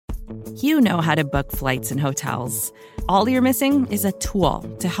You know how to book flights and hotels. All you're missing is a tool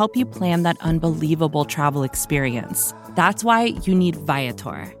to help you plan that unbelievable travel experience. That's why you need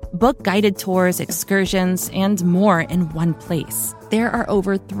Viator. Book guided tours, excursions, and more in one place. There are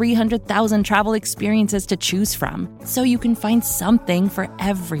over 300,000 travel experiences to choose from, so you can find something for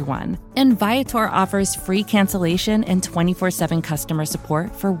everyone. And Viator offers free cancellation and 24/7 customer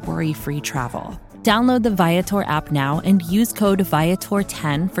support for worry-free travel. Download the Viator app now and use code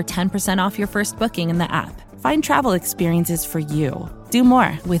Viator10 for 10% off your first booking in the app. Find travel experiences for you. Do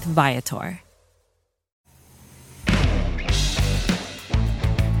more with Viator.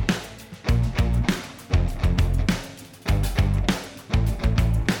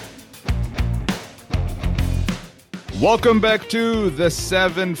 Welcome back to the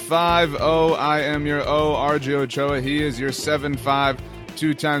 750. I am your RJ Ochoa. He is your 7'5",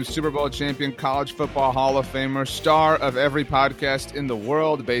 two-time Super Bowl champion, college football Hall of Famer, star of every podcast in the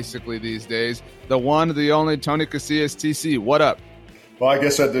world, basically, these days. The one, the only, Tony Casillas. TC, what up? Well, I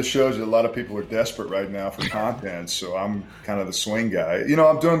guess that just shows you a lot of people are desperate right now for content, so I'm kind of the swing guy.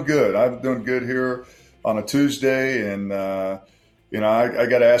 I'm doing good. I'm doing good here on a Tuesday, and I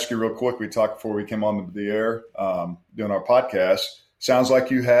got to ask you real quick. We talked before we came on the air doing our podcast. Sounds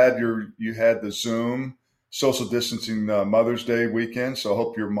like you had the Zoom social distancing Mother's Day weekend. So I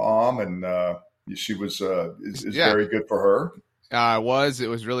hope your mom and she was is very good for her. It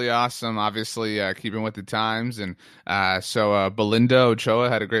was really awesome. Obviously, keeping with the times, and so Belinda Ochoa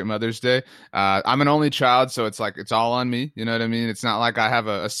had a great Mother's Day. I'm an only child, so it's like it's all on me. You know what I mean? It's not like I have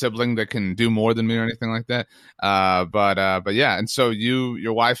a sibling that can do more than me or anything like that. But yeah. And so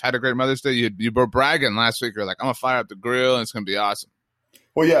your wife had a great Mother's Day. You were bragging last week. You're like, I'm gonna fire up the grill, and it's gonna be awesome.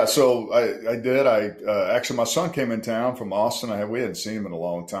 Well, yeah. So I did. Actually, my son came in town from Austin. We hadn't seen him in a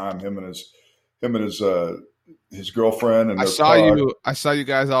long time. Him and his girlfriend, and I saw you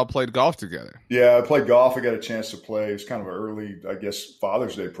guys all played golf together. Yeah, I played golf. I got a chance to play. It's kind of an early, I guess,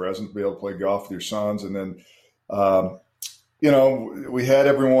 Father's Day present to be able to play golf with your sons. And then, we had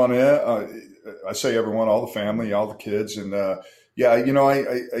everyone in. I say everyone, all the family, all the kids, and I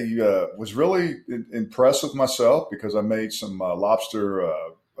was really impressed with myself because I made some lobster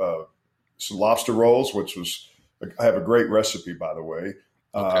rolls, which was I have a great recipe, by the way.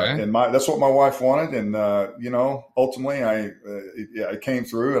 Okay. And that's what my wife wanted. And, ultimately I came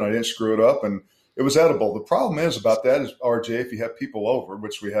through and I didn't screw it up, and it was edible. The problem is about that is, RJ, if you have people over,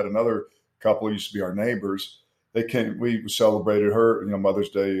 which we had another couple who used to be our neighbors, we celebrated her,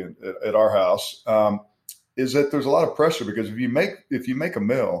 Mother's Day at our house, is that there's a lot of pressure because if you make a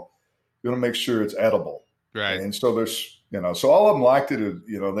meal, you want to make sure it's edible. Right. And so there's, so all of them liked it.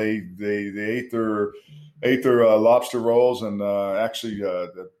 They ate their lobster rolls and actually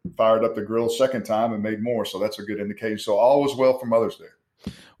fired up the grill a second time and made more. So that's a good indication. So all was well for Mother's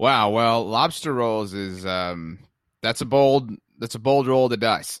Day. Wow. Well, lobster rolls is that's a bold roll of the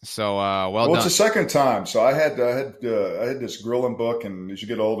dice. So well done. It's the second time. So I had this grilling book, and as you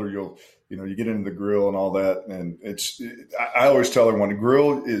get older, you get into the grill and all that. And I always tell everyone the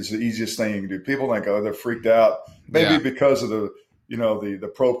grill is the easiest thing you can do. People think, they're freaked out, maybe because of the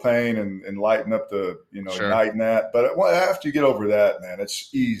propane and lighting up the, Sure. igniting that. But after you get over that, man, it's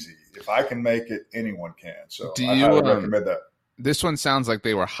easy. If I can make it, anyone can. So I highly recommend that. This one sounds like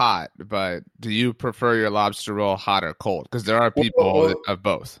they were hot, but do you prefer your lobster roll hot or cold? Because there are people of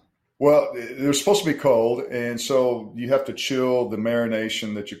both. Well, they're supposed to be cold, and so you have to chill the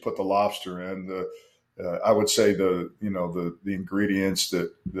marination that you put the lobster in. I would say the ingredients,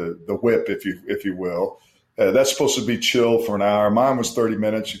 the whip, if you will. That's supposed to be chilled for an hour. Mine was 30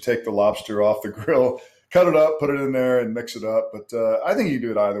 minutes. You take the lobster off the grill, cut it up, put it in there, and mix it up. But I think you can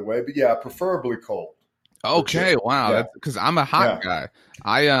do it either way. But yeah, preferably cold. Okay, wow. Yeah. Because I'm a hot guy.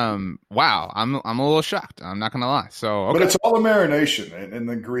 I'm a little shocked. I'm not gonna lie. So, okay. But it's all the marination and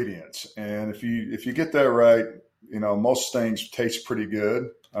the ingredients. And if you get that right, most things taste pretty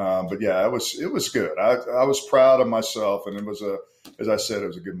good. But yeah, it was good. I was proud of myself, and it was as I said, it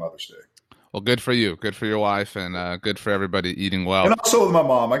was a good Mother's Day. Well, good for you. Good for your wife, and good for everybody eating well. And also with my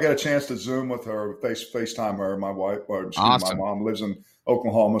mom. I got a chance to Zoom with her, FaceTime her. My wife, awesome. My mom lives in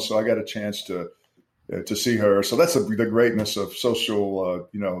Oklahoma, so I got a chance to see her. So that's the greatness of social,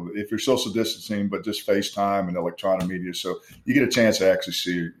 if you're social distancing, but just FaceTime and electronic media. So you get a chance to actually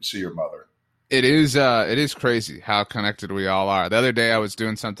see your mother. It is crazy how connected we all are. The other day I was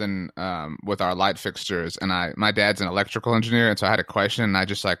doing something with our light fixtures, and my dad's an electrical engineer, and so I had a question, and I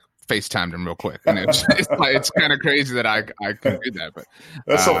just FaceTimed him real quick. And it's kind of crazy that I can do that. But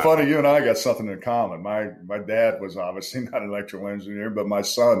that's so funny. You and I got something in common. My dad was obviously not an electrical engineer, but my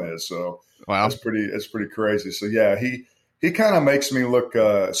son is. So wow. It's pretty crazy. So yeah, he kind of makes me look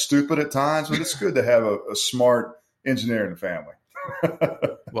stupid at times, but it's good to have a smart engineer in the family.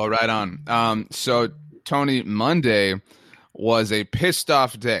 Well, right on. So, Tony, Monday was a pissed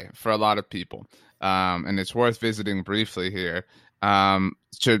off day for a lot of people, and it's worth visiting briefly here.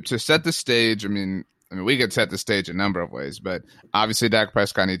 To set the stage, I mean, we could set the stage a number of ways, but obviously Dak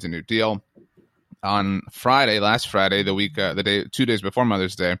Prescott needs a new deal. On last Friday, 2 days before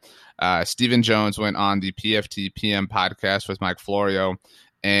Mother's Day, Stephen Jones went on the PFT PM podcast with Mike Florio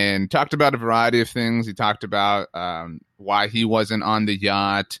and talked about a variety of things. He talked about why he wasn't on the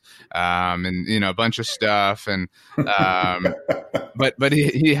yacht, and a bunch of stuff. And but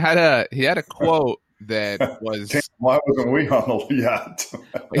he had a quote that was, why wasn't we on the yacht?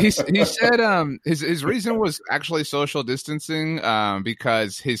 he said his reason was actually social distancing,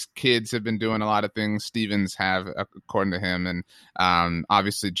 because his kids have been doing a lot of things Stevens have, according to him, and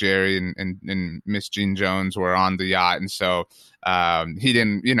obviously Jerry and Miss Jean Jones were on the yacht, and so he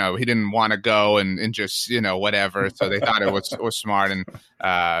didn't want to go and just whatever, so they thought it was smart, and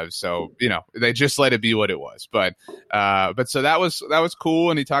so they just let it be what it was. But so that was cool,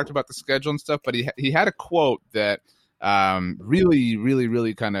 and he talked about the schedule and stuff, but he had a quote that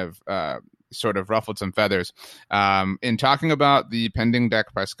really kind of sort of ruffled some feathers in talking about the pending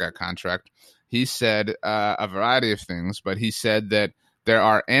Dak Prescott contract. He said a variety of things, but he said that there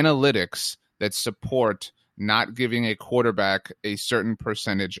are analytics that support not giving a quarterback a certain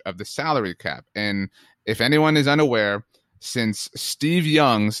percentage of the salary cap. And if anyone is unaware, since Steve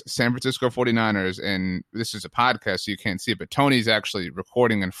Young's San Francisco 49ers, and this is a podcast so you can't see it, but Tony's actually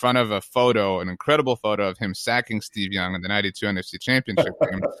recording in front of a photo, an incredible photo of him sacking Steve Young in the 92 NFC Championship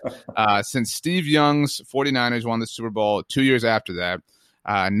game. Since Steve Young's 49ers won the Super Bowl 2 years after that,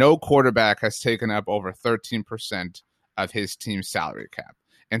 no quarterback has taken up over 13% of his team's salary cap.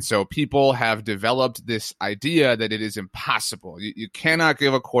 And so people have developed this idea that it is impossible. You cannot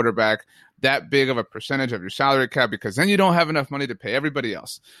give a quarterback that big of a percentage of your salary cap, because then you don't have enough money to pay everybody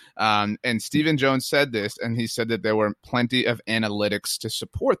else. And Stephen Jones said this, and he said that there were plenty of analytics to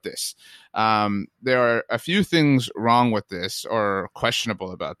support this. There are a few things wrong with this or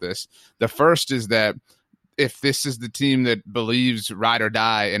questionable about this. The first is that if this is the team that believes ride or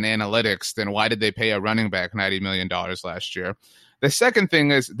die in analytics, then why did they pay a running back $90 million last year? The second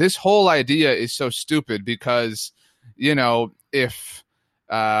thing is, this whole idea is so stupid because, if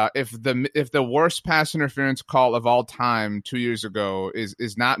the worst pass interference call of all time 2 years ago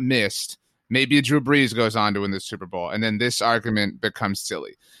is not missed, maybe Drew Brees goes on to win the Super Bowl, and then this argument becomes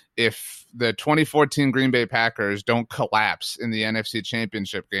silly. If the 2014 Green Bay Packers don't collapse in the NFC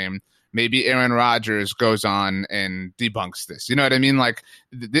Championship game, maybe Aaron Rodgers goes on and debunks this. You know what I mean? Like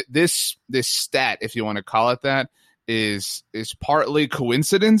this stat, if you want to call it that, is partly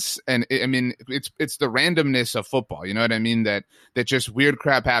coincidence, and it's the randomness of football. You know what I mean? That just weird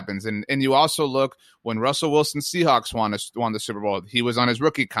crap happens, and you also look when Russell Wilson's Seahawks won the Super Bowl. He was on his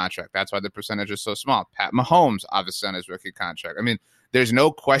rookie contract. That's why the percentage is so small. Pat Mahomes obviously on his rookie contract. I mean, there's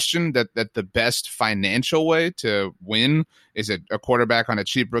no question that the best financial way to win is a quarterback on a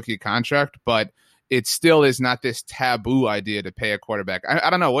cheap rookie contract, but it still is not this taboo idea to pay a quarterback. I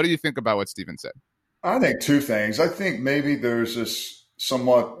don't know. What do you think about what Steven said? I think two things. I think maybe there's this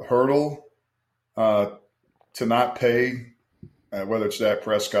somewhat hurdle to not pay, whether it's Dak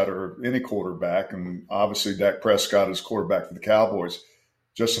Prescott or any quarterback. And obviously Dak Prescott is quarterback for the Cowboys,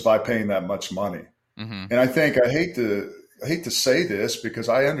 justify paying that much money. Mm-hmm. And I think I hate to say this because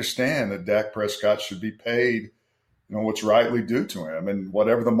I understand that Dak Prescott should be paid, what's rightly due to him and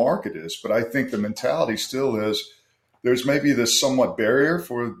whatever the market is. But I think the mentality still is there's maybe this somewhat barrier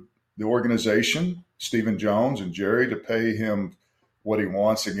for the organization, Stephen Jones and Jerry, to pay him what he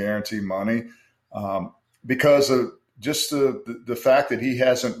wants, to guarantee money, because of just the fact that he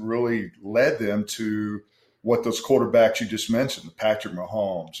hasn't really led them to what those quarterbacks you just mentioned, Patrick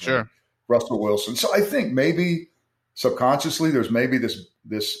Mahomes, sure, Russell Wilson. So I think maybe subconsciously there's maybe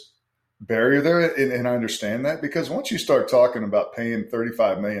this barrier there, and I understand that, because once you start talking about paying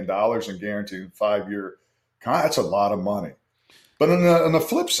 $35 million and guaranteeing 5-year that's a lot of money. But on the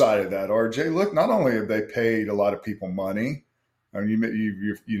flip side of that, RJ, look, not only have they paid a lot of people money, and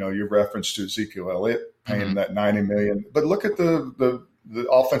your reference to Ezekiel Elliott paying mm-hmm. that $90 million, but look at the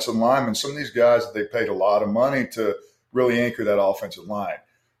offensive linemen. Some of these guys, they paid a lot of money to really anchor that offensive line.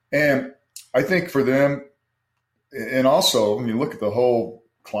 And I think for them, and also when you look at the whole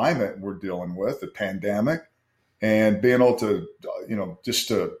climate we're dealing with, the pandemic, and being able to, just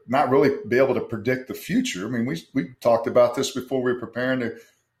to not really be able to predict the future. I mean, we talked about this before we were preparing to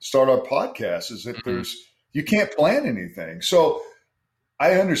start our podcast, is that mm-hmm. you can't plan anything. So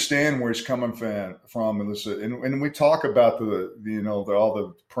I understand where he's coming from, and we talk about all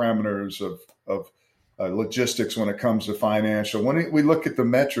the parameters of logistics when it comes to financial. When we look at the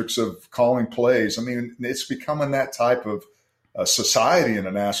metrics of calling plays, I mean, it's becoming that type of society in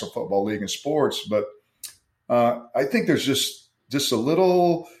the National Football League and sports. But I think there's just a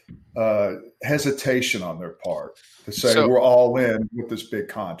little hesitation on their part to say we're all in with this big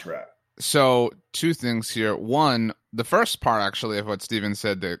contract. So two things here. One, the first part actually of what Steven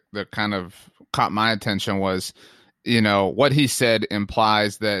said that kind of caught my attention was, what he said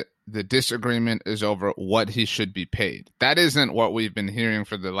implies that the disagreement is over what he should be paid. That isn't what we've been hearing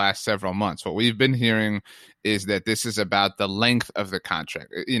for the last several months. What we've been hearing is that this is about the length of the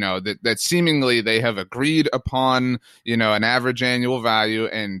contract, that seemingly they have agreed upon, an average annual value,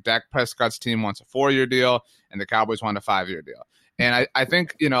 and Dak Prescott's team wants a 4-year deal and the Cowboys want a 5-year deal. And I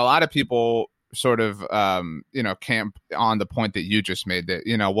think, a lot of people sort of, camp on the point that you just made that,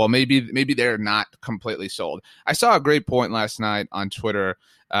 maybe they're not completely sold. I saw a great point last night on Twitter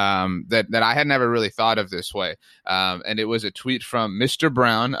that I had never really thought of this way. And it was a tweet from Mr.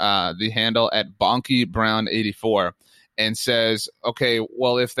 Brown, the handle at BonkyBrown84, and says, okay,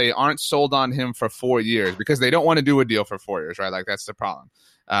 well, if they aren't sold on him for 4 years, because they don't want to do a deal for 4 years, right? Like, that's the problem.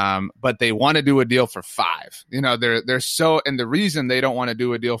 But they want to do a deal for 5. They're so, and the reason they don't want to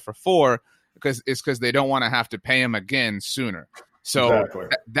do a deal for 4 because they don't want to have to pay him again sooner. So exactly.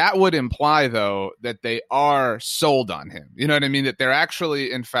 That would imply, though, that they are sold on him. You know what I mean? That they're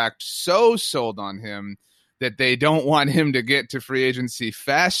actually, in fact, so sold on him that they don't want him to get to free agency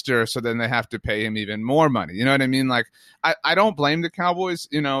faster, so then they have to pay him even more money. You know what I mean? Like, I don't blame the Cowboys,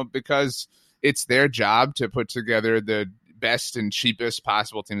 because it's their job to put together the best and cheapest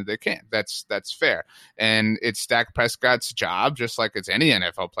possible team that they can. That's fair. And it's Dak Prescott's job, just like it's any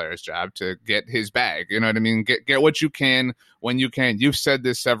NFL player's job, to get his bag. You know what I mean? Get what you can when you can. You've said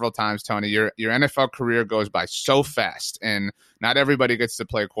this several times, Tony. Your NFL career goes by so fast, and not everybody gets to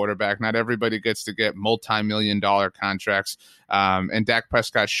play quarterback. Not everybody gets to get multi-million-dollar contracts. And Dak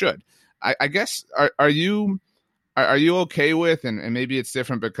Prescott should. I guess, are you okay with, and maybe it's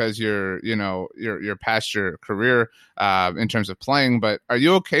different because you're past your career in terms of playing, but are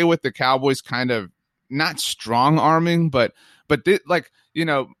you okay with the Cowboys kind of not strong arming, but like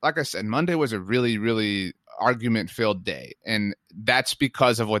I said, Monday was a really, really argument filled day. And that's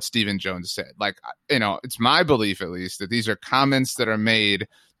because of what Stephen Jones said. Like, it's my belief, at least, that these are comments that are made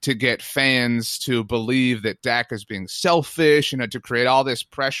to get fans to believe that Dak is being selfish, to create all this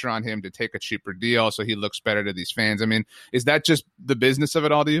pressure on him to take a cheaper deal so he looks better to these fans. I mean, is that just the business of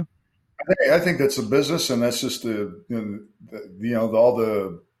it all to you? I think that's the business, and that's just all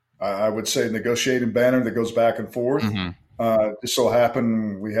the I would say negotiating banner that goes back and forth. Mm-hmm. Just so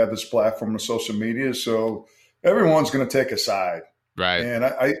happened we have this platform of social media, so everyone's going to take a side, right? And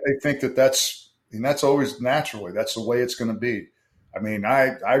I think that's always naturally that's the way it's going to be. I mean,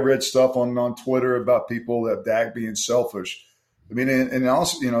 I read stuff on Twitter about people that Dak being selfish. I mean, and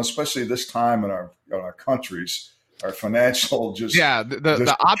also, especially this time in our countries, our financial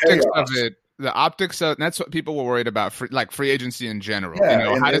the optics of it. The optics of that's what people were worried about, free agency in general.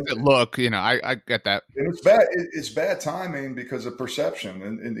 Yeah, how does it look? I get that. And it's bad. It's bad timing because of perception,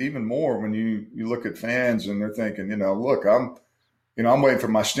 and even more when you look at fans and they're thinking, look, I'm waiting for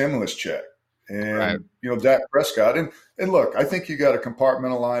my stimulus check. And, right. Dak Prescott. And look, I think you got to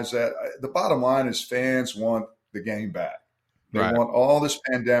compartmentalize that. The bottom line is fans want the game back. They want all this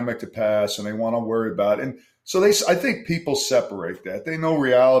pandemic to pass, and they want to worry about it. And so I think people separate that. They know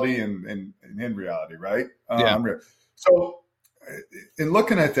reality and in reality, right? So in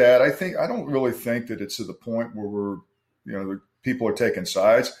looking at that, I don't really think that it's to the point where the people are taking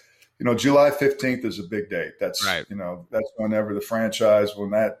sides. July 15th is a big date. That's right. That's whenever the franchise,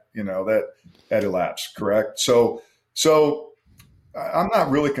 when that elapsed, correct? So I'm not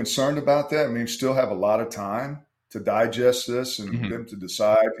really concerned about that. I mean, still have a lot of time to digest this and them to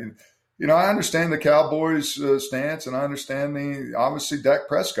decide. And, I understand the Cowboys' stance, and I understand obviously Dak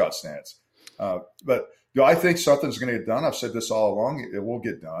Prescott stance. But I think something's going to get done. I've said this all along. It will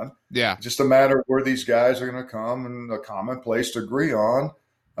get done. Yeah. It's just a matter of where these guys are going to come and a common place to agree on.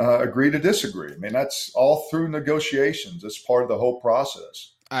 Agree to disagree. I mean, that's all through negotiations. It's part of the whole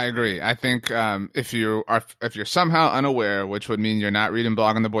process. I agree. I think if you're somehow unaware, which would mean you're not reading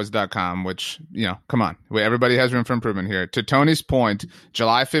bloggingtheboys.com, which, come on, everybody has room for improvement here. To Tony's point,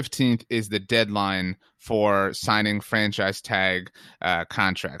 July 15th is the deadline for signing franchise tag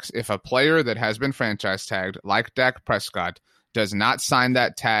contracts. If a player that has been franchise tagged, like Dak Prescott, does not sign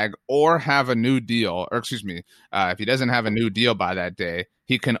that tag or have a new deal, or excuse me, if he doesn't have a new deal by that day,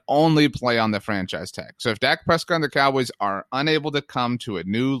 he can only play on the franchise tag. So if Dak Prescott and the Cowboys are unable to come to a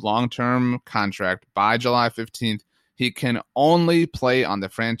new long-term contract by July 15th, he can only play on the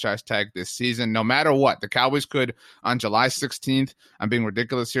franchise tag this season, no matter what. The Cowboys could, on July 16th, I'm being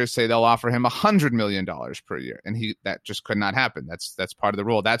ridiculous here, say they'll offer him $100 million per year. And that just could not happen. That's part of the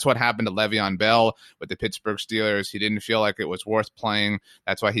rule. That's what happened to Le'Veon Bell with the Pittsburgh Steelers. He didn't feel like it was worth playing.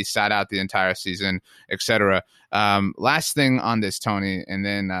 That's why he sat out the entire season, etc. Last thing on this, Tony, and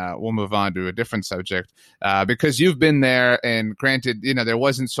then we'll move on to a different subject, because you've been there, and granted, there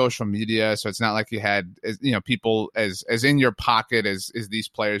wasn't social media, so it's not like you had, people as in your pocket as these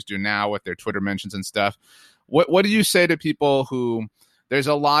players do now with their Twitter mentions and stuff. What do you say to people who, there's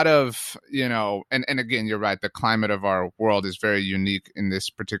a lot of, and again, you're right, the climate of our world is very unique in this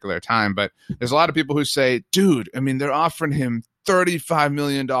particular time, but there's a lot of people who say, dude, they're offering him $35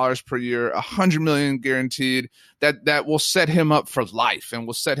 million per year, $100 million guaranteed, that will set him up for life and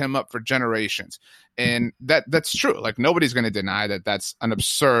will set him up for generations. And that's true. Like, nobody's going to deny that that's an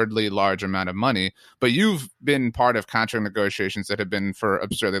absurdly large amount of money, but you've been part of contract negotiations that have been for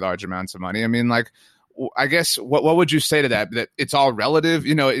absurdly large amounts of money. I guess what would you say to that? That it's all relative.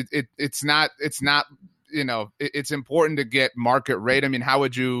 It's not. It's important to get market rate. How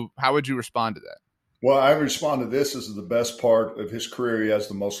would you respond to that? Well, I respond to this as the best part of his career. He has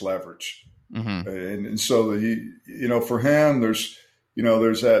the most leverage, and so for him, there's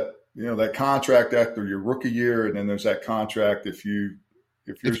that contract after your rookie year, and then there's that contract if you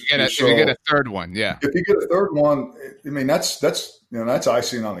get a third one, yeah. If you get a third one, that's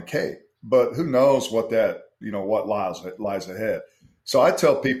icing on the cake. But who knows what lies ahead. So I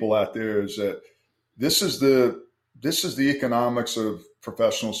tell people out there is that this is the economics of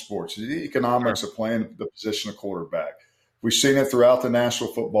professional sports, the economics of playing the position of quarterback. We've seen it throughout the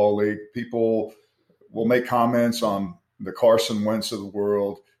National Football League. People will make comments on the Carson Wentz of the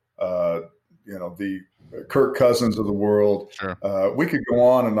world, the Kirk Cousins of the world. Sure. We could go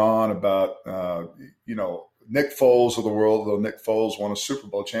on and on about, Nick Foles of the world, though Nick Foles won a Super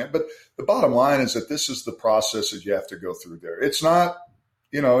Bowl champ. But the bottom line is that this is the process that you have to go through there. It's not,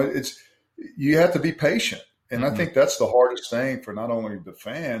 you have to be patient. And I think that's the hardest thing for not only the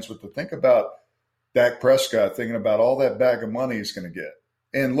fans, but to think about Dak Prescott, thinking about all that bag of money he's going to get.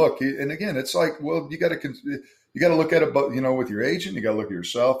 And look, and again, it's like, well, you got to look at it, with your agent, you got to look at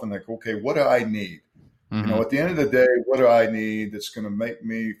yourself and like, okay, what do I need? At the end of the day, what do I need that's going to make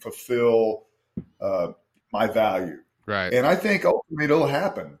me fulfill my value? Right. And I think ultimately it'll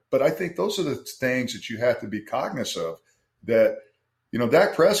happen. But I think those are the things that you have to be cognizant of, that,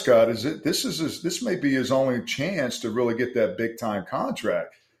 Dak Prescott this may be his only chance to really get that big time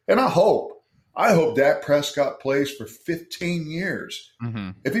contract. And I hope Dak Prescott plays for 15 years.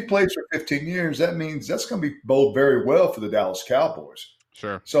 If he plays for 15 years, that means that's going to bode very well for the Dallas Cowboys.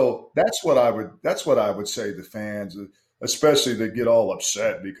 Sure. So that's what I would say to fans, especially that get all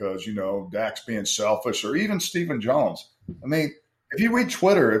upset because, Dak's being selfish, or even Stephen Jones. If you read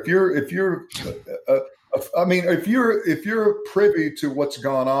Twitter, if you're privy to what's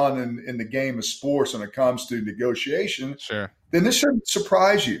gone on in the game of sports when it comes to negotiation, sure, then this shouldn't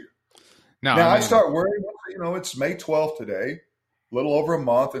surprise you. I start worrying. It's May 12th today, a little over a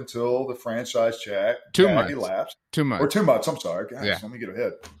month until the franchise tag elapsed. 2 months. Or 2 months. I'm sorry. Gosh, let me get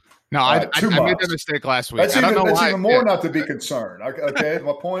ahead. No, I made that mistake last week. That's even more not to be concerned. Okay,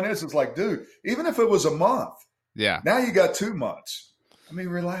 my point is like, dude, even if it was a month, now you got 2 months.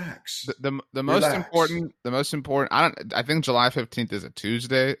 Relax. The most important. I think July 15th is a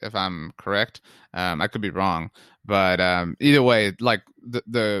Tuesday, if I'm correct. I could be wrong, but either way, like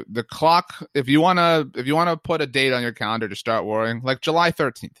the clock. If you wanna put a date on your calendar to start worrying, like July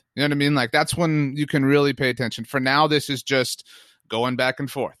 13th. You know what I mean? Like, that's when you can really pay attention. For now, this is just going back and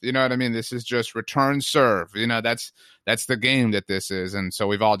forth. You know what I mean? This is just return serve. That's the game that this is. And so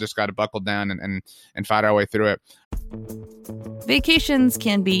we've all just got to buckle down and fight our way through it. Vacations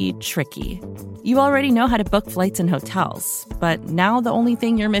can be tricky. You already know how to book flights and hotels, but now the only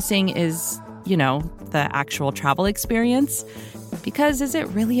thing you're missing is, the actual travel experience. Because is it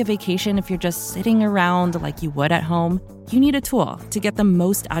really a vacation if you're just sitting around like you would at home? You need a tool to get the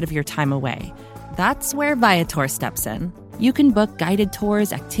most out of your time away. That's where Viator steps in. You can book guided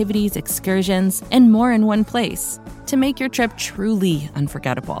tours, activities, excursions, and more in one place to make your trip truly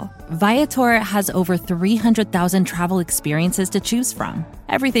unforgettable. Viator has over 300,000 travel experiences to choose from.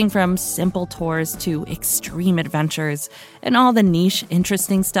 Everything from simple tours to extreme adventures and all the niche,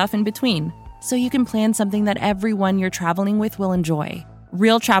 interesting stuff in between. So you can plan something that everyone you're traveling with will enjoy.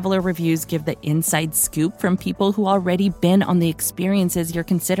 Real traveler reviews give the inside scoop from people who already been on the experiences you're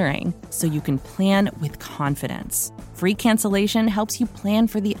considering, so you can plan with confidence. Free cancellation helps you plan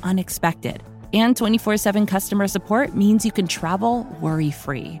for the unexpected. And 24/7 customer support means you can travel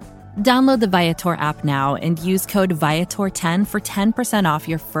worry-free. Download the Viator app now and use code Viator10 for 10% off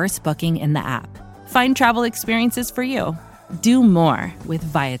your first booking in the app. Find travel experiences for you. Do more with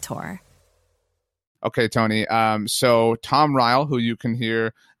Viator. Okay, Tony. So Tom Ryle, who you can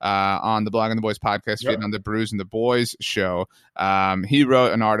hear on the Blog and the Boys podcast feed on the Brews and the Boys show, he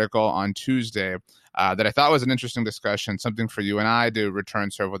wrote an article on Tuesday that I thought was an interesting discussion, something for you and I to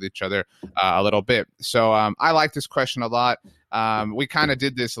return serve with each other a little bit. So I like this question a lot. We kind of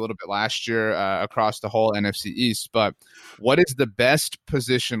did this a little bit last year across the whole NFC East, but what is the best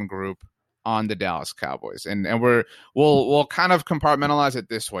position group on the Dallas Cowboys? And we'll kind of compartmentalize it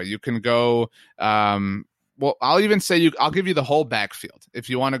this way. You can go well, I'll even say I'll give you the whole backfield. If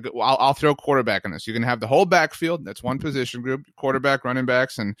you want to go, I'll throw quarterback in this. You can have the whole backfield. That's one position group, quarterback, running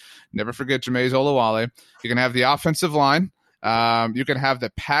backs, and never forget Jameis Olawale. You can have the offensive line. You can have the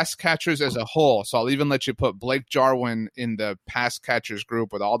pass catchers as a whole. So I'll even let you put Blake Jarwin in the pass catchers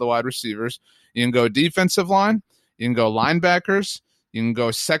group with all the wide receivers. You can go defensive line. You can go linebackers. You can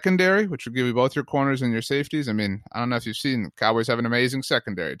go secondary, which will give you both your corners and your safeties. I mean, I don't know if you've seen the Cowboys have an amazing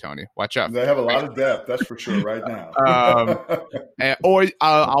secondary, Tony. Watch out. They have a lot of depth, that's for sure, right now. Or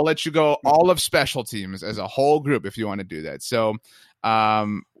I'll let you go all of special teams as a whole group if you want to do that. So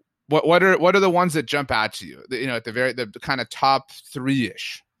what are the ones that jump out to you? At the kind of top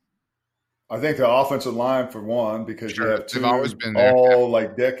three-ish. I think the offensive line for one, because you have two always been there.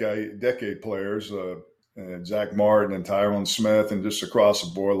 like decade players, Zach Martin and Tyron Smith, and just across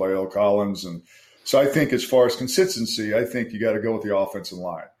the board, Lael Collins. And so I think as far as consistency, I think you got to go with the offensive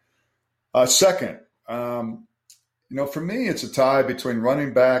line. Second, for me, it's a tie between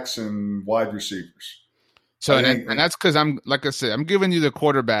running backs and wide receivers. So and that's because I'm giving you the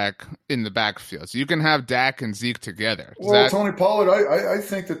quarterback in the backfield, so you can have Dak and Zeke together. Tony Pollard, I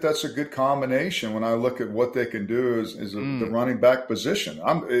think that's a good combination when I look at what they can do the running back position.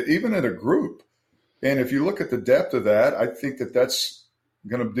 I'm even in a group. And if you look at the depth of that, I think that's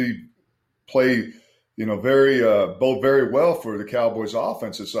going to play, bode very well for the Cowboys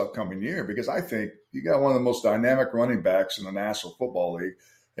offense this upcoming year, because I think you got one of the most dynamic running backs in the National Football League.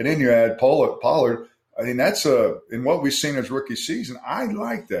 And then you add Pollard. I mean, that's in what we've seen as rookie season. I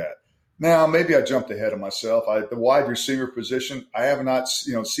like that. Now, maybe I jumped ahead of myself. The wide receiver position, I have not,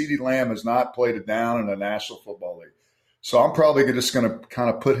 CeeDee Lamb has not played it down in the National Football League. So I'm probably just going to kind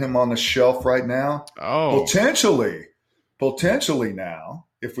of put him on the shelf right now. Oh, potentially now,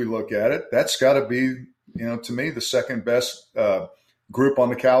 if we look at it, that's got to be, to me, the second best group on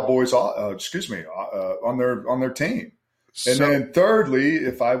the Cowboys. On their team. And then thirdly,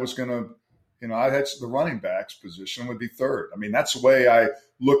 if I was going to, I'd had the running backs position would be third. I mean, that's the way I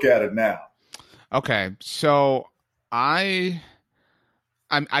look at it now. Okay, so I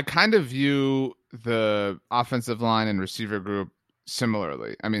kind of view the offensive line and receiver group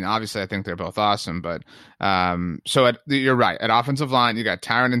similarly. I mean, obviously, I think they're both awesome, but you're right. At offensive line, you got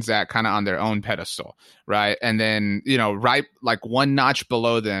Tyron and Zach kind of on their own pedestal, right? And then, right like one notch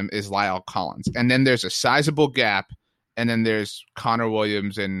below them is Lael Collins. And then there's a sizable gap, and then there's Connor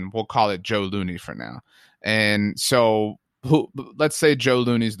Williams, and we'll call it Joe Looney for now. And so let's say Joe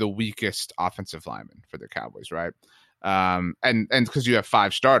Looney's the weakest offensive lineman for the Cowboys, right? And because you have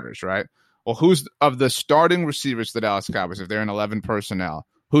 5 starters, right? Well, who's of the starting receivers for the Dallas Cowboys, if they're in 11 personnel,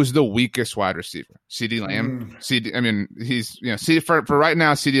 who's the weakest wide receiver? CeeDee Lamb? He's, for right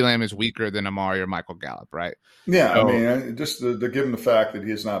now, CeeDee Lamb is weaker than Amari or Michael Gallup, right? Yeah, so, just to give him the fact that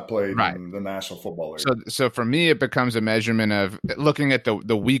he has not played in the National Football League. So for me, it becomes a measurement of looking at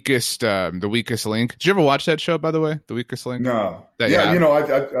the weakest link. Did you ever watch that show, by the way? The Weakest Link? No.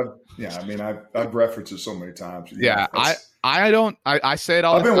 I've referenced it so many times. Yeah, I say it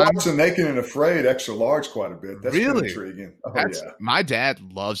all the time. I've been watching Naked and Afraid Extra Large quite a bit. That's really intriguing. My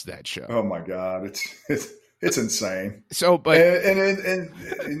dad loves that show. Oh my God, it's insane. So, but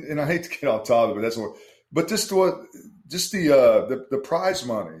and I hate to get off topic, but the prize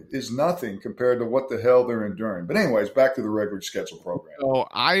money is nothing compared to what the hell they're enduring. But anyways, back to the regular schedule program. So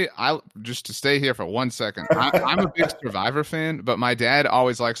I just to stay here for 1 second. I'm a big Survivor fan, but my dad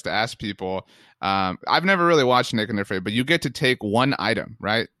always likes to ask people. I've never really watched Naked and Afraid, but you get to take one item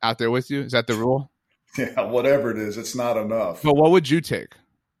right out there with you. Is that the rule? Yeah, whatever it is, it's not enough. But what would you take?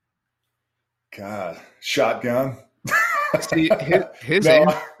 God, shotgun. See, his no, aim.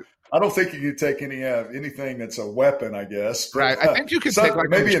 I don't think you can take anything that's a weapon, I guess. But, right. I think you could take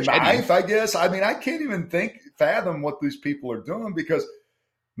maybe a knife, I guess. I mean, I can't even fathom what these people are doing, because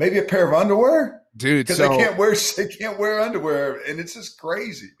maybe a pair of underwear, dude. Because So they can't wear underwear, and it's just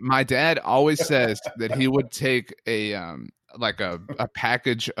crazy. my dad always says that he would take a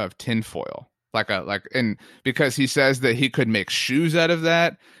package of tinfoil, and because he says that he could make shoes out of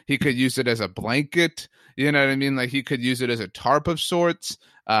that. He could use it as a blanket. You know what I mean? Like he could use it as a tarp of sorts.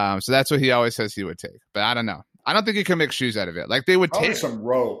 So that's what he always says he would take. But I don't know. I don't think he can make shoes out of it. Like they would Probably take some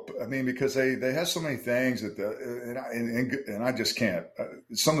rope. I mean, because they have so many things that and I just can't.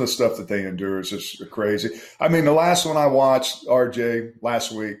 Some of the stuff that they endure is just crazy. I mean, the last one I watched, RJ,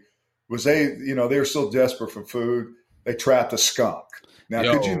 last week was they were so desperate for food they trapped a skunk. Now,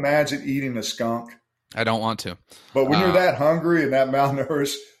 could you imagine eating a skunk? I don't want to. But when you're that hungry and that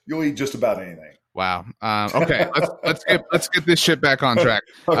malnourished, you'll eat just about anything. Wow. Okay. Let's get this shit back on track.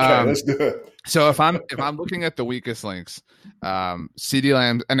 Okay, let's do it. So if I'm looking at the weakest links, CeeDee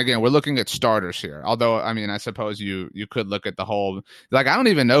Lamb, and again, we're looking at starters here. Although, I mean, I suppose you could look at the whole. Like, I don't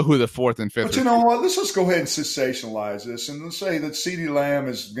even know who the fourth and fifth. But you know what? Let's just go ahead and sensationalize this, and let's say that CeeDee Lamb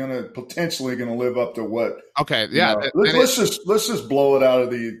is potentially going to live up to what. Okay. Yeah. Let's just blow it out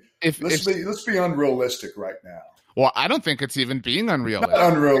of the. Let's be unrealistic right now. Well, I don't think it's even being unrealistic.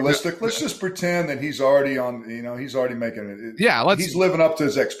 Not unrealistic. Let's just pretend that he's already on. He's already making it. Yeah, he's living up to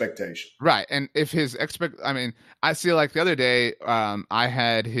his expectation. Right, and if his I mean, I see. Like the other day, I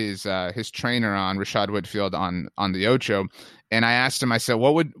had his trainer on, Rashad Whitfield, on the Ocho, and I asked him. I said,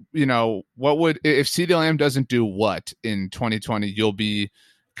 what would if CeeDee Lamb doesn't do what in 2020? You'll be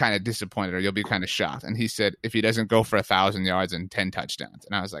kind of disappointed, or you'll be kind of shocked. And he said, if he doesn't go for 1,000 yards and 10 touchdowns.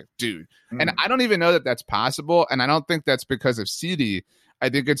 And I was like, dude. And I don't even know that that's possible. And I don't think that's because of CD. I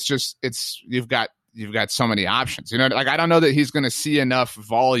think it's just, you've got so many options, like, I don't know that he's going to see enough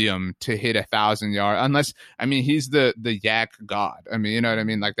volume to hit 1,000 yards unless, I mean, he's the yak god. I mean, you know what I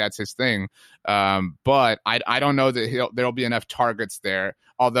mean? Like that's his thing. But I don't know that there'll be enough targets there.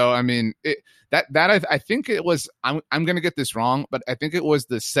 Although, I mean, I think it was, I'm going to get this wrong, but I think it was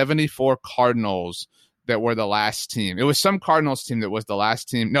the 74 Cardinals that were the last team. It was some Cardinals team that was the last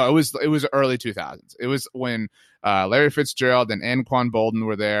team. No, it was early 2000s. It was when Larry Fitzgerald and Anquan Bolden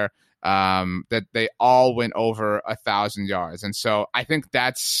were there. That they all went over 1,000 yards. And so I think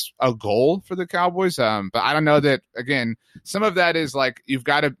that's a goal for the Cowboys. But I don't know that, again, some of that is like, you've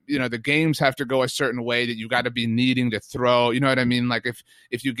got to, the games have to go a certain way that you've got to be needing to throw, you know what I mean? Like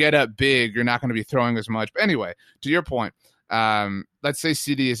if you get up big, you're not going to be throwing as much. But anyway, to your point, let's say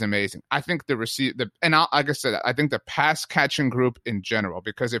CD is amazing. I think like I said, I think the pass catching group in general,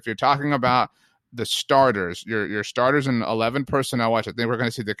 because if you're talking about the starters, your starters in 11 personnel, which I think we're going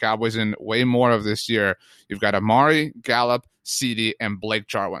to see the Cowboys in way more of this year. You've got Amari, Gallup, CD, and Blake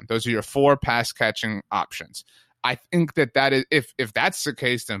Jarwin. Those are your 4 pass catching options. I think that is, if that's the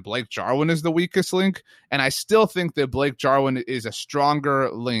case, then Blake Jarwin is the weakest link. And I still think that Blake Jarwin is a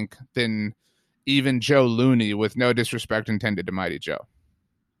stronger link than even Joe Looney, with no disrespect intended to Mighty Joe.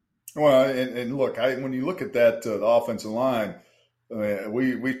 Well, and look, when you look at that, the offensive line,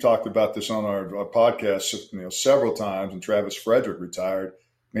 we talked about this on our podcast, several times. And Travis Frederick retired. I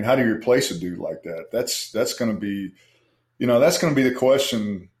mean, how do you replace a dude like that? That's going to be, that's going to be the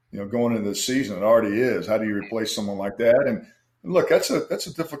question, going into the season. It already is. How do you replace someone like that? And look, that's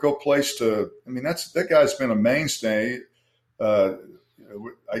a difficult place to. I mean, that guy's been a mainstay. I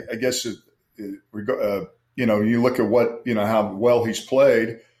guess you look at what how well he's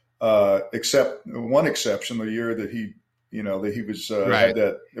played, except one exception, the year that he. That he was right.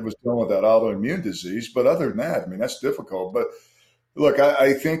 It was dealing with that autoimmune disease. But other than that, I mean, that's difficult. But look,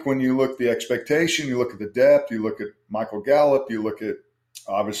 I think when you look at the expectation, you look at the depth, you look at Michael Gallup, you look at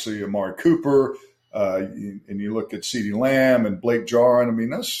obviously Amari Cooper, and you look at CeeDee Lamb and Blake Jarwin. I mean,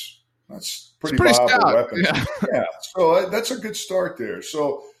 that's pretty viable stout. weapons. Yeah. So that's a good start there.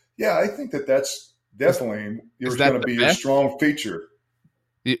 So yeah, I think that's definitely going to be a strong feature.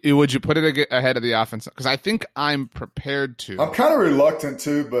 Would you put it ahead of the offense? Because I think I'm prepared to. I'm kind of reluctant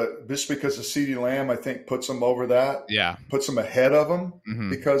to, but just because of CeeDee Lamb, I think puts them over that. Yeah. Puts them ahead of them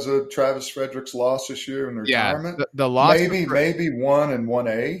because of Travis Frederick's loss this year in retirement. Yeah, the loss. Maybe 1 and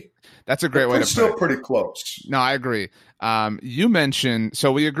 1A. That's a great way to put it. Still pretty close. No, I agree. You mentioned,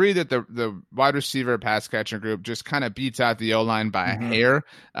 so we agree that the wide receiver pass catcher group just kind of beats out the O-line by a hair.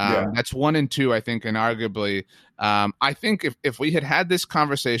 That's 1 and 2, I think, and arguably. I think if we had this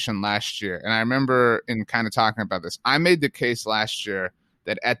conversation last year, and I remember in kind of talking about this, I made the case last year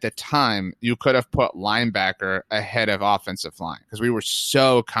that at the time you could have put linebacker ahead of offensive line because we were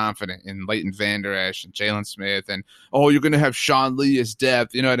so confident in Leighton Vander Esch and Jalen Smith and, you're going to have Sean Lee as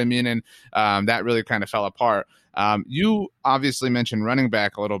depth. You know what I mean? And that really kind of fell apart. You obviously mentioned running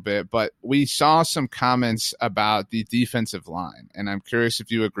back a little bit, but we saw some comments about the defensive line, and I'm curious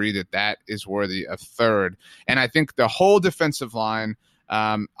if you agree that that is worthy of third. And I think the whole defensive line,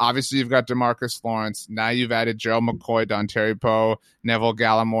 obviously you've got DeMarcus Lawrence. Now you've added Gerald McCoy, Dontari Poe, Neville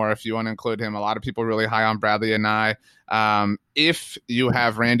Gallimore, if you want to include him. A lot of people really high on Bradley and I. If you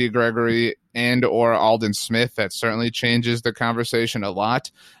have Randy Gregory and or Aldon Smith, that certainly changes the conversation a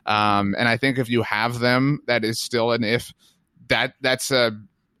lot. And I think if you have them, that is still an if. That's an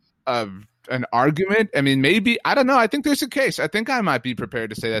argument. I mean, maybe, I don't know. I think there's a case. I think I might be prepared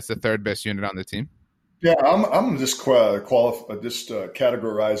to say that's the third best unit on the team. Yeah, I'm just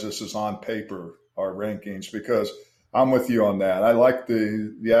categorize this as on paper, our rankings, because I'm with you on that. I like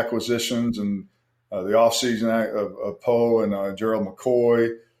the acquisitions and the offseason of Poe and Gerald McCoy.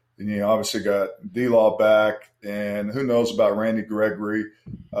 And you obviously got D-Law back, and who knows about Randy Gregory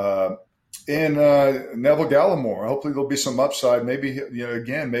and Neville Gallimore. Hopefully there'll be some upside. Maybe,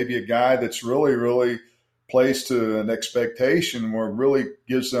 maybe a guy that's really, really plays to an expectation where it really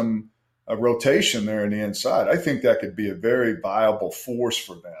gives them a rotation there in the inside. I think that could be a very viable force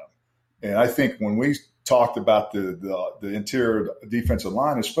for them. And I think when we talked about the interior defensive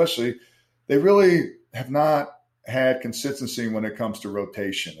line, especially, they really have not had consistency when it comes to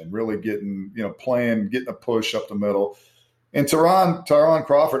rotation and really getting a push up the middle. And Tyron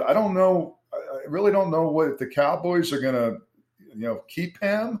Crawford, I don't know. I really don't know what the Cowboys are going to, keep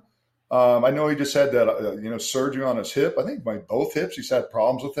him. I know he just had that, surgery on his hip. I think by both hips, he's had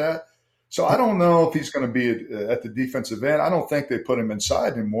problems with that. So I don't know if he's going to be at the defensive end. I don't think they put him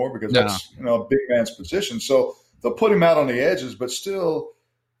inside anymore because that's a big man's position. So they'll put him out on the edges, but still,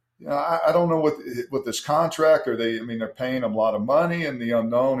 I don't know with this contract. They're paying him a lot of money and the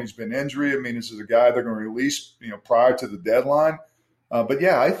unknown. He's been injury. This is a guy they're going to release, prior to the deadline. But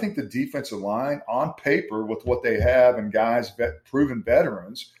yeah, I think the defensive line on paper with what they have and guys proven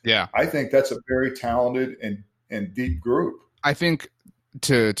veterans. Yeah, I think that's a very talented and deep group. I think.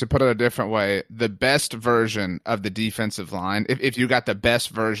 To put it a different way, the best version of the defensive line, if you got the best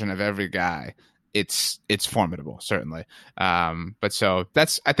version of every guy, it's formidable, certainly. But so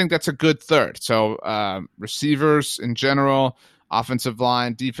I think that's a good third. So receivers in general, offensive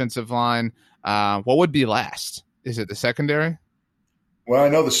line, defensive line, what would be last? Is it the secondary? Well, I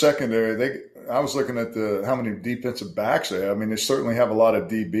know the secondary. I was looking at how many defensive backs they have. They certainly have a lot of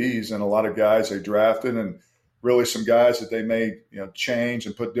DBs and a lot of guys they drafted, and really some guys that they may change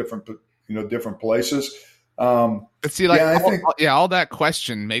and put different places. But see, all that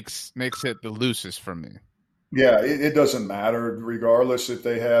question makes it the loosest for me. Yeah, it doesn't matter regardless if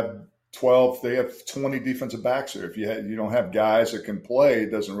they have 12, they have 20 defensive backs there. If you don't have guys that can play, it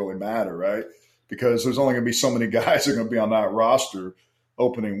doesn't really matter, right? Because there's only going to be so many guys that are going to be on that roster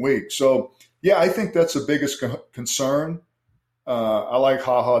opening week. So yeah, I think that's the biggest concern. I like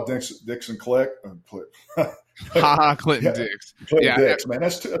Dixon Click. Clinton Dix. Clinton Dix, man.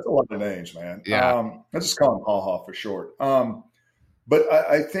 That's a lot of names, man. Yeah. I just call him Ha for short. But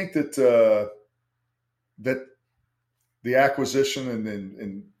I think that the acquisition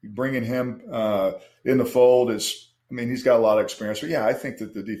and bringing him in the fold is, he's got a lot of experience. But yeah, I think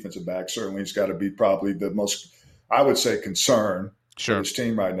that the defensive back certainly has got to be probably the most, I would say, concern for this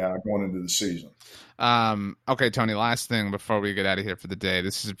team right now going into the season. Okay, Tony, last thing before we get out of here for the day.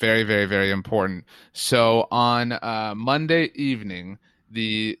 This is very, very, very important. So on Monday evening,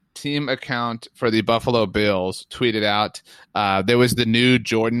 the team account for the Buffalo Bills tweeted out, there was the new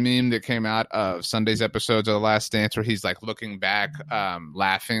Jordan meme that came out of Sunday's episodes of The Last Dance where he's like looking back,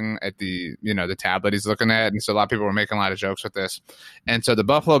 laughing at the tablet he's looking at. And so a lot of people were making a lot of jokes with this. And so the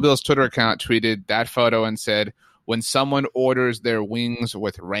Buffalo Bills Twitter account tweeted that photo and said, when someone orders their wings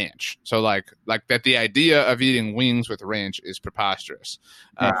with ranch. So like that the idea of eating wings with ranch is preposterous.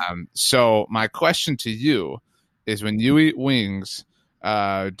 Yes. So my question to you is, when you eat wings,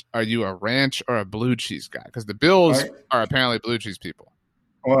 are you a ranch or a blue cheese guy? Because the Bills are apparently blue cheese people.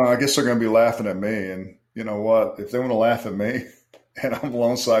 Well, I guess they're going to be laughing at me. And you know what? If they want to laugh at me and I'm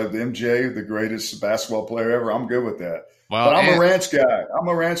alongside MJ, the greatest basketball player ever, I'm good with that. Well, but I'm a ranch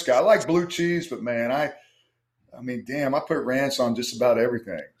guy. I like blue cheese, but man, I put ranch on just about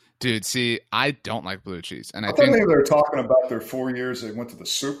everything. Dude, see, I don't like blue cheese. And I thought maybe they were talking about their 4 years they went to the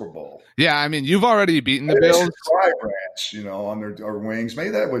Super Bowl. Yeah, you've already beaten the Bills. Try ranch, on their wings.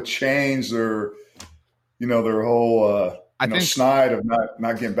 Maybe that would change their whole think snide of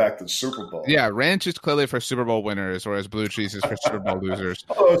not getting back to the Super Bowl. Yeah, ranch is clearly for Super Bowl winners, whereas blue cheese is for Super Bowl losers.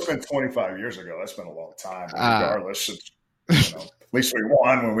 Although it's been 25 years ago. That's been a long time. Regardless, at least we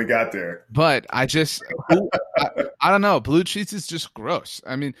won when we got there. But I don't know. Blue cheese is just gross.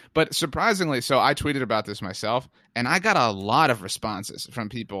 I mean, but surprisingly, so I tweeted about this myself, and I got a lot of responses from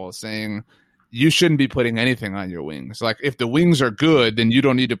people saying you shouldn't be putting anything on your wings. Like, if the wings are good, then you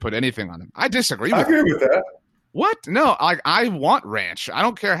don't need to put anything on them. I disagree with that. What? No, I want ranch. I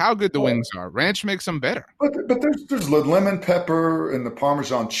don't care how good the wings are. Ranch makes them better. But there's the lemon pepper and the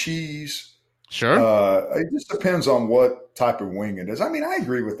Parmesan cheese. Sure. It just depends on what type of wing it is. I mean, I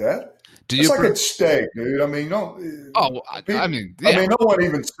agree with that. It's like a steak, dude. I mean, no one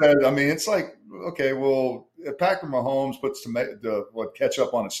even said. I mean, it's like, okay, well, if Patrick Mahomes puts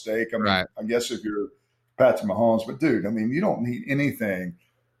ketchup on a steak, I mean, right. I guess if you're Patrick Mahomes, but dude, I mean, you don't need anything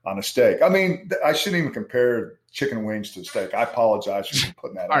on a steak. I mean, I shouldn't even compare chicken wings to steak. I apologize for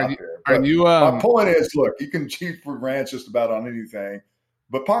putting that out there. But my point is, look, you can cheat for ranch just about on anything,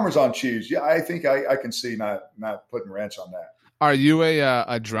 but Parmesan cheese, yeah, I think I can see not putting ranch on that. Are you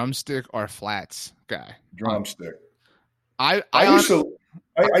a drumstick or flats guy? Drumstick. I used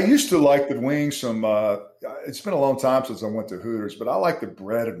to like the wings from. It's been a long time since I went to Hooters, but I like the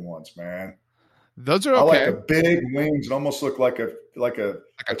breaded ones, man. Those are okay. I like the big wings. It almost look like a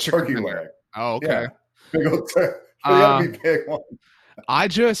turkey leg. Oh, okay. Yeah. Big old turkey. They gotta be big ones.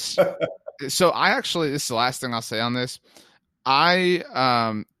 This is the last thing I'll say on this.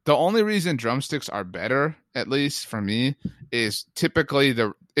 The only reason drumsticks are better, at least for me, is typically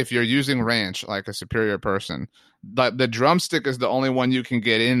if you're using ranch like a superior person, the drumstick is the only one you can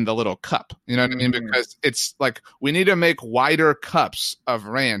get in the little cup. You know what I mean? Because it's like we need to make wider cups of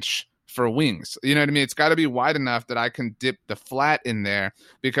ranch for wings. You know what I mean? It's got to be wide enough that I can dip the flat in there,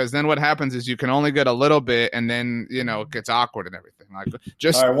 because then what happens is you can only get a little bit, and then it gets awkward and everything. Like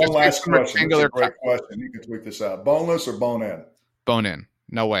all right, one last question. That's a great question. You can tweet this out. Boneless or bone in? Bone in.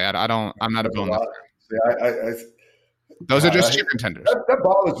 No way. I don't. I'm not a boneless. Those are just chicken tenders. That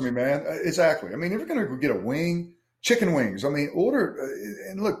bothers me, man. Exactly. I mean, if you're going to get a wing, chicken wings. I mean, order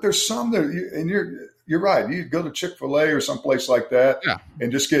and look. There's some that you're right. You go to Chick-fil-A or someplace like that,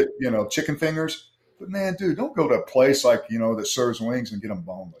 and just get chicken fingers. But man, dude, don't go to a place like that serves wings and get them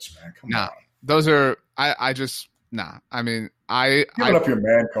boneless, man. Come on. Those are I just I mean, giving up your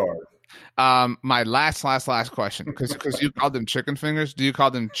man card. My last question, because you called them chicken fingers. Do you call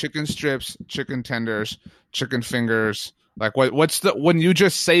them chicken strips, chicken tenders, chicken fingers? Like what's when you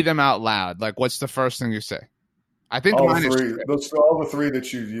just say them out loud? Like what's the first thing you say? I think all mine three. Is those all the three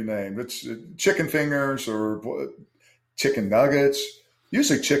that you named. It's chicken fingers or chicken nuggets.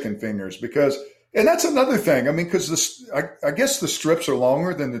 Usually chicken fingers and that's another thing. I mean, because I guess the strips are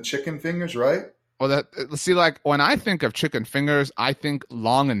longer than the chicken fingers, right? Well, like when I think of chicken fingers, I think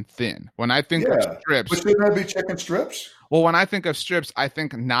long and thin. When I think of strips, but shouldn't that be chicken strips? Well, when I think of strips, I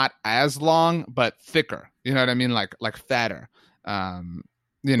think not as long but thicker. You know what I mean? Like fatter. But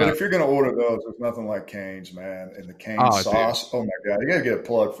if you're going to order those, there's nothing like Cane's, man. And the Cane's sauce. Dude. Oh my God, you got to get a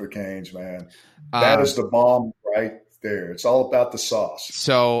plug for Cane's, man. That is the bomb right there. It's all about the sauce.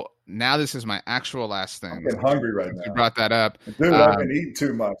 So. Now this is my actual last thing. I'm getting hungry right now. You brought that up. Dude, I've been eating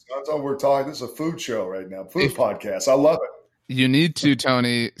too much. That's all we're talking. This is a food show right now. Food podcast. I love it. You need to,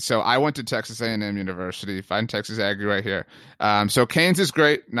 Tony. So I went to Texas A&M University. Find Texas Aggie right here. So Cane's is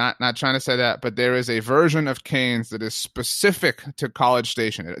great. Not trying to say that, but there is a version of Cane's that is specific to College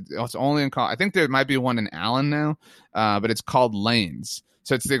Station. It's only in college. I think there might be one in Allen now, but it's called Lane's.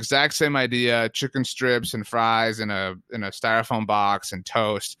 So it's the exact same idea: chicken strips and fries in a styrofoam box and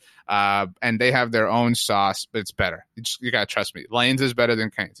toast. And they have their own sauce, but it's better. You gotta trust me. Lane's is better than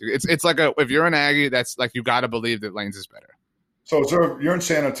Cane's. It's like if you're an Aggie, that's like you gotta believe that Lane's is better. So you're in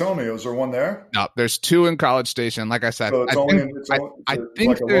San Antonio. Is there one there? No, there's two in College Station. Like I said, so I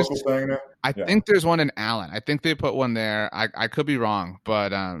think like there's a local thing there? I think there's one in Allen. I think they put one there. I could be wrong,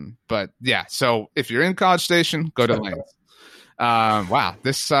 but yeah. So if you're in College Station, go to Lane's. Wow,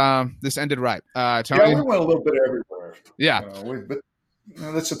 this ended right. Tony, we went a little bit everywhere. Yeah, but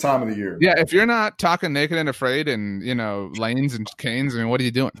that's the time of the year. Yeah, if you're not talking Naked and Afraid and Lanes and Canes, I mean, what are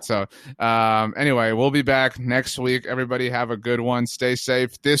you doing? So anyway, we'll be back next week. Everybody have a good one. Stay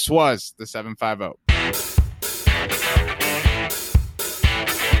safe. This was the 750.